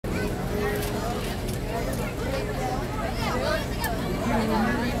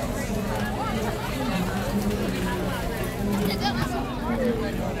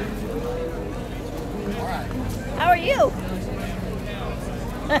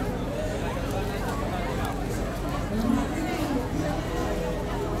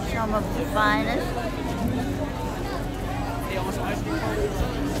finest.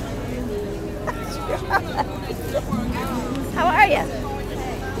 How are you?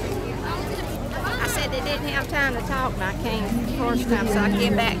 I said they didn't have time to talk, and I came the first time, so I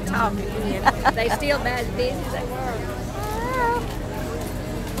came back talking again. They still about as busy as they were.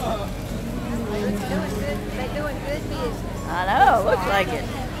 They're doing good business. I know, looks like it.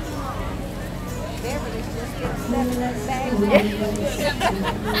 Beverly's just getting stuff in that bag.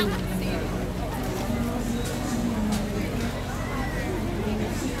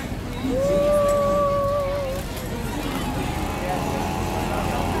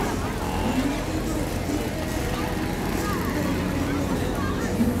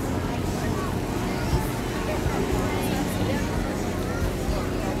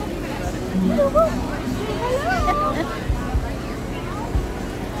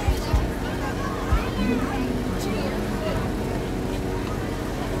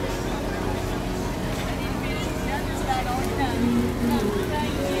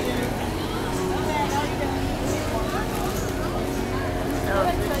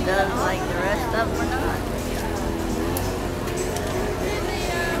 Does like the rest of them or not.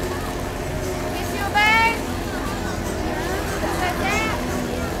 Is your bag?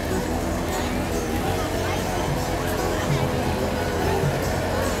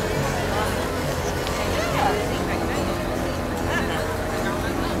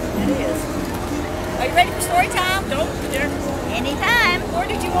 It is. Are you ready for story time? Anytime. Where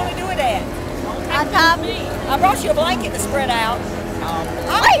did you want to do it at? On top. I brought you a blanket to spread out.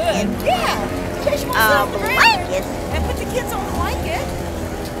 Blanket? Good. Yeah. In case you want to sit on the ground. Blanket? And put the kids on the blanket.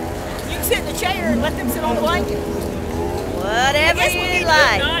 You can sit in the chair and let them sit on the blanket. Whatever you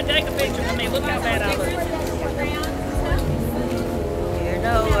like. No, take a picture for me. Look how bad I look. You're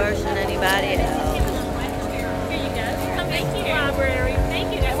no worse than anybody else. Here you go. Thank you, library.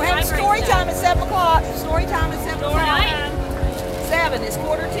 Thank you. That's We're having story time at 7 o'clock. Story time at 7 Story o'clock. time. 7. It's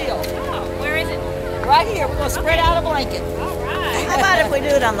quarter till. Oh, where is it? Right here. We're going to spread out a blanket. All right. How about if we do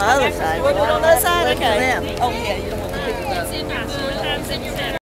it on the other side? We'll do it on the other side? Look at Okay. them. Oh, yeah. You don't want to pick it up. It's in my story time center.